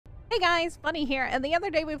Hey guys, Bunny here, and the other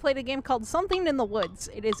day we played a game called Something in the Woods.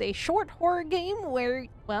 It is a short horror game where,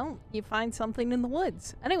 well, you find something in the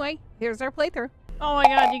woods. Anyway, here's our playthrough. Oh my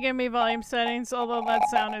god, you gave me volume settings, although that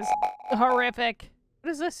sound is horrific.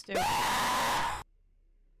 What does this do?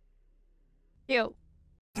 Cute.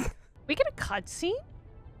 We get a cutscene?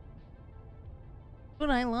 But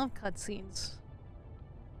I love cutscenes.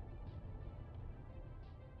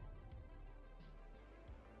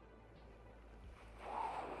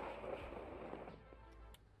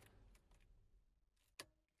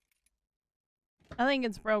 I think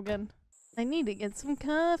it's broken. I need to get some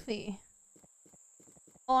coffee.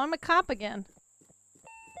 Oh, I'm a cop again.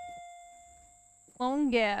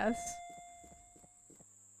 Lone gas.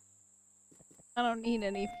 I don't need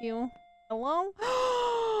any fuel. Hello?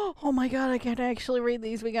 Oh my god, I can't actually read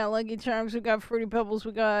these. We got Lucky Charms, we got Fruity Pebbles,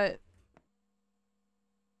 we got...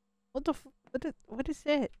 What is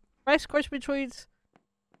it? Rice Krispie Treats.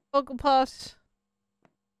 Cocoa Puffs.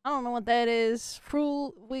 I don't know what that is.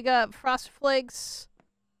 Fruit. We got Frosted Flakes.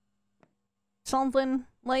 Something.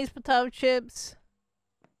 Lay's potato chips.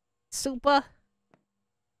 Super.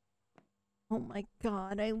 Oh my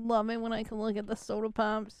god, I love it when I can look at the soda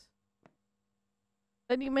pops.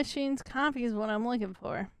 Vending machines, coffee is what I'm looking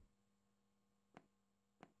for.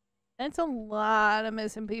 That's a lot of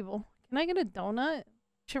missing people. Can I get a donut?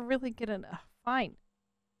 Should really get a fine.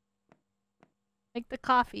 Make the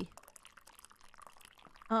coffee.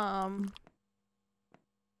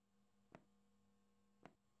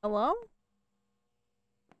 Hello?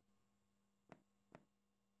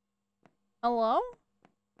 Hello?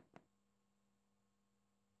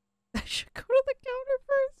 I should go to the counter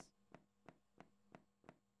first.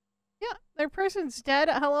 Yeah, their person's dead.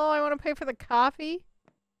 Hello, I want to pay for the coffee.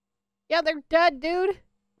 Yeah, they're dead, dude.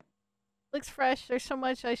 Looks fresh. There's so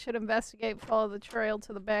much I should investigate. Follow the trail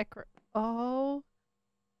to the back. Oh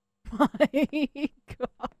my god.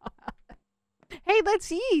 Hey, that's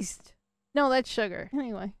yeast. No, that's sugar.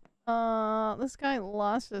 Anyway, this guy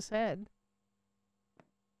lost his head.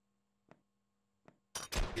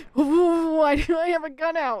 Ooh, why do I have a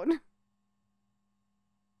gun out?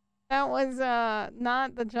 That was,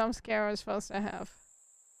 not the jump scare I was supposed to have.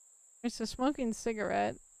 There's a smoking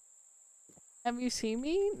cigarette. Have you seen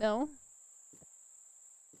me? No.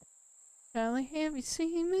 Charlie, have you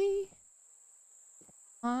seen me?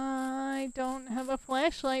 I don't have a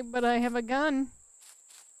flashlight, but I have a gun.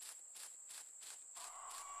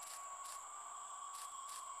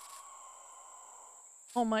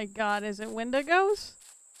 Oh my god, is it Wendigos?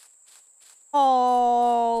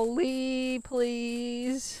 Holy,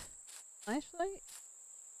 please. Flashlight?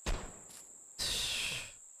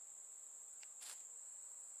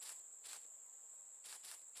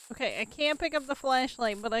 Okay, I can't pick up the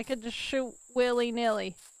flashlight, but I could just shoot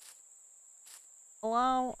willy-nilly.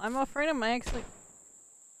 Hello? I'm afraid I might actually...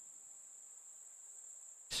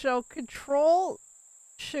 So, control...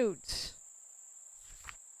 shoots.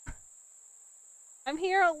 I'm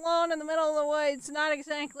here alone in the middle of the woods, not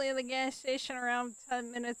exactly in the gas station around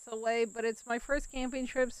 10 minutes away, but it's my first camping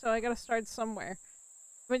trip, so I gotta start somewhere.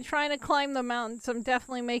 I've been trying to climb the mountains. I'm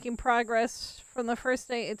definitely making progress. From the first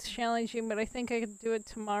day, it's challenging, but I think I could do it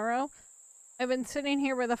tomorrow. I've been sitting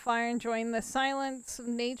here with a fire enjoying the silence of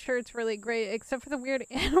nature. It's really great, except for the weird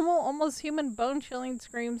animal, almost human bone-chilling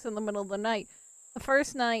screams in the middle of the night. The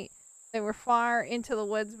first night, they were far into the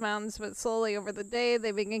woods mountains, but slowly over the day,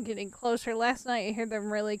 they began getting closer. Last night, I heard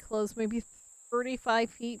them really close, maybe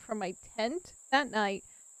 35 feet from my tent. That night,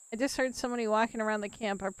 I just heard somebody walking around the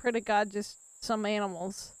camp. I pray to God, just some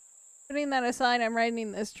animals. Putting that aside, I'm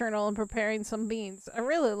writing this journal and preparing some beans. I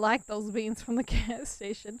really like those beans from the gas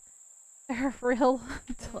station. They're real.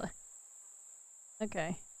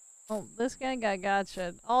 Okay. Well, this guy got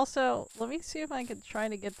gotcha. Also, let me see if I can try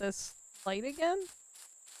to get this light again.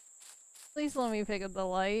 Please let me pick up the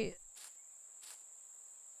light.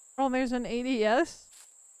 Oh, there's an ADS?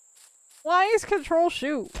 Why is control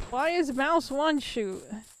shoot? Why is mouse 1 shoot?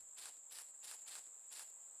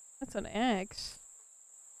 That's an X.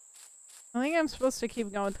 I think I'm supposed to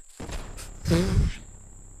keep going.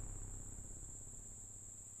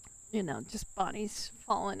 You know, just bodies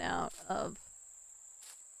falling out of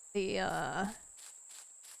the,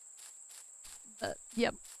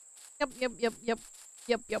 yep. Yep.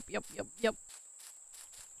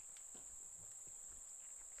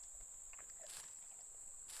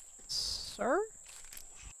 Sir?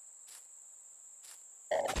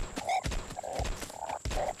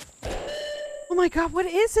 Oh my god, what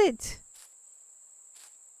is it?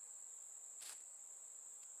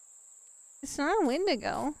 It's not a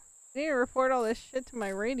Wendigo. I need to report all this shit to my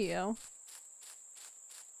radio.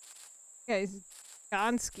 Guys,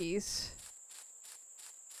 Gonskis.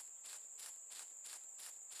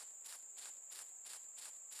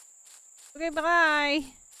 Okay, bye.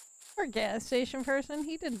 Poor gas station person.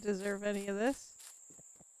 He didn't deserve any of this.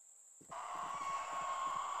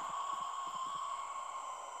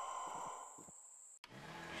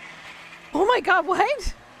 Oh my god,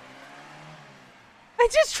 what? I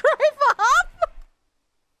just drive up?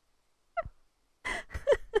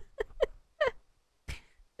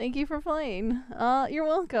 Thank you for playing. You're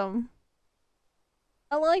welcome.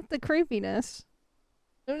 I like the creepiness.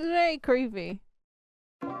 It was very creepy.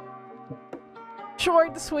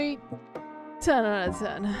 Short, sweet, 10 out of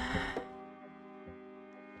 10.